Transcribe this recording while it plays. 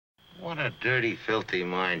What a dirty, filthy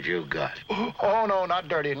mind you got. Oh, no, not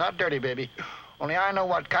dirty, baby. Only I know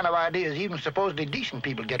what kind of ideas even supposedly decent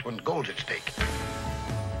people get when gold's at stake.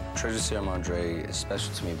 TCM Madre is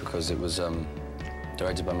special to me because it was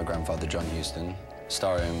directed by my grandfather, John Huston,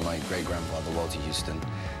 starring my great-grandfather, Walter Huston.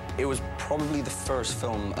 It was probably the first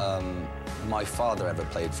film my father ever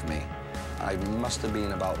played for me. I must have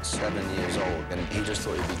been about 7 years old, and he just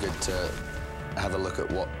thought it'd be good to have a look at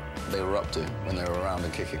what they were up to when they were around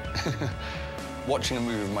and kicking. Watching a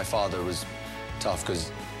movie with my father was tough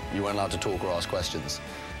because you weren't allowed to talk or ask questions.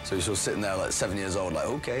 So you're sort of sitting there like 7 years old, like,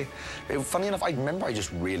 okay. Funny enough, I remember I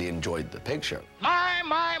just really enjoyed the picture. My,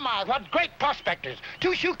 what great prospectors.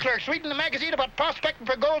 2 shoe clerks reading the magazine about prospecting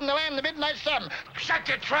for gold in the land of the midnight sun. Shut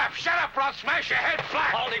your trap! Shut up or I'll smash your head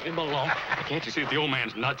flat! I'll leave him alone. Can't you see that the old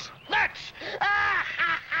man's nuts? Nuts!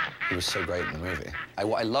 He was so great in the movie.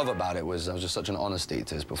 What I love about it was there was just such an honesty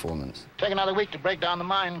to his performance. Take another week to break down the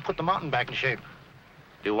mine and put the mountain back in shape.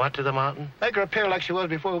 Do what to the mountain? Make her appear like she was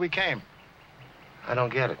before we came. I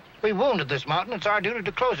don't get it. We wounded this mountain. It's our duty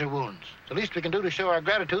to close her wounds. It's the least we can do to show our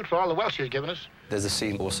gratitude for all the wealth she's given us. There's a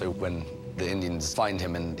scene also when the Indians find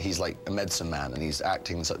him and he's like a medicine man and he's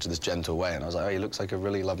acting in such this gentle way. And I was like, oh, he looks like a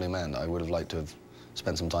really lovely man that I would have liked to have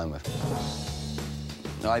spent some time with.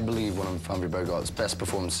 I believe one of Humphrey Bogart's best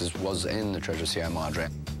performances was in The Treasure Sierra Madre.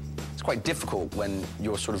 It's quite difficult when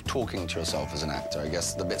you're sort of talking to yourself as an actor. I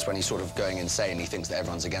guess the bits when he's sort of going insane, he thinks that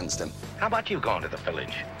everyone's against him. How about you going to the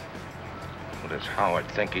village? What does Howard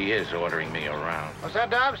think he is ordering me around? What's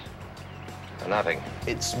that, Dobbs? Nothing.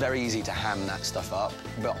 It's very easy to ham that stuff up,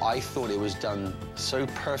 but I thought it was done so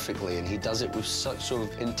perfectly, and he does it with such sort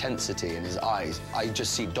of intensity in his eyes. I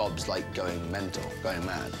just see Dobbs, like, going mental, going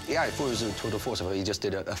mad. Yeah, I thought it was a tour de force, but he just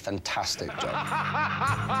did a fantastic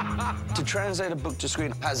job. To translate a book to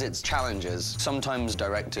screen has its challenges. Sometimes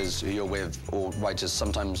directors who you're with, or writers,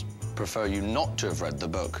 sometimes prefer you not to have read the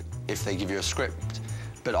book if they give you a script.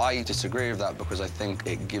 But I disagree with that because I think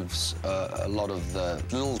it gives a lot of the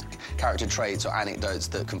little character traits or anecdotes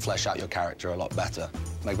that can flesh out your character a lot better.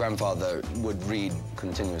 My grandfather would read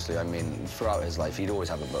continuously. I mean, throughout his life, he'd always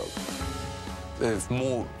have a book. If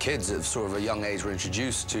more kids at sort of a young age were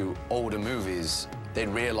introduced to older movies, they'd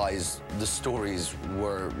realize the stories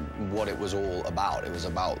were what it was all about. It was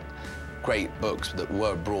about great books that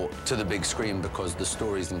were brought to the big screen because the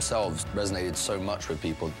stories themselves resonated so much with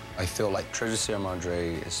people. I feel like Treasure Sierra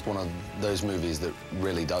Madre is one of those movies that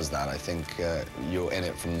really does that. I think you're in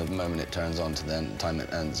it from the moment it turns on to the time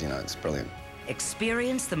it ends. You know, it's brilliant.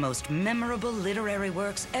 Experience the most memorable literary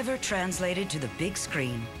works ever translated to the big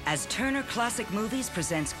screen as Turner Classic Movies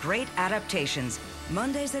presents great adaptations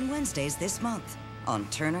Mondays and Wednesdays this month on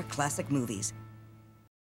Turner Classic Movies.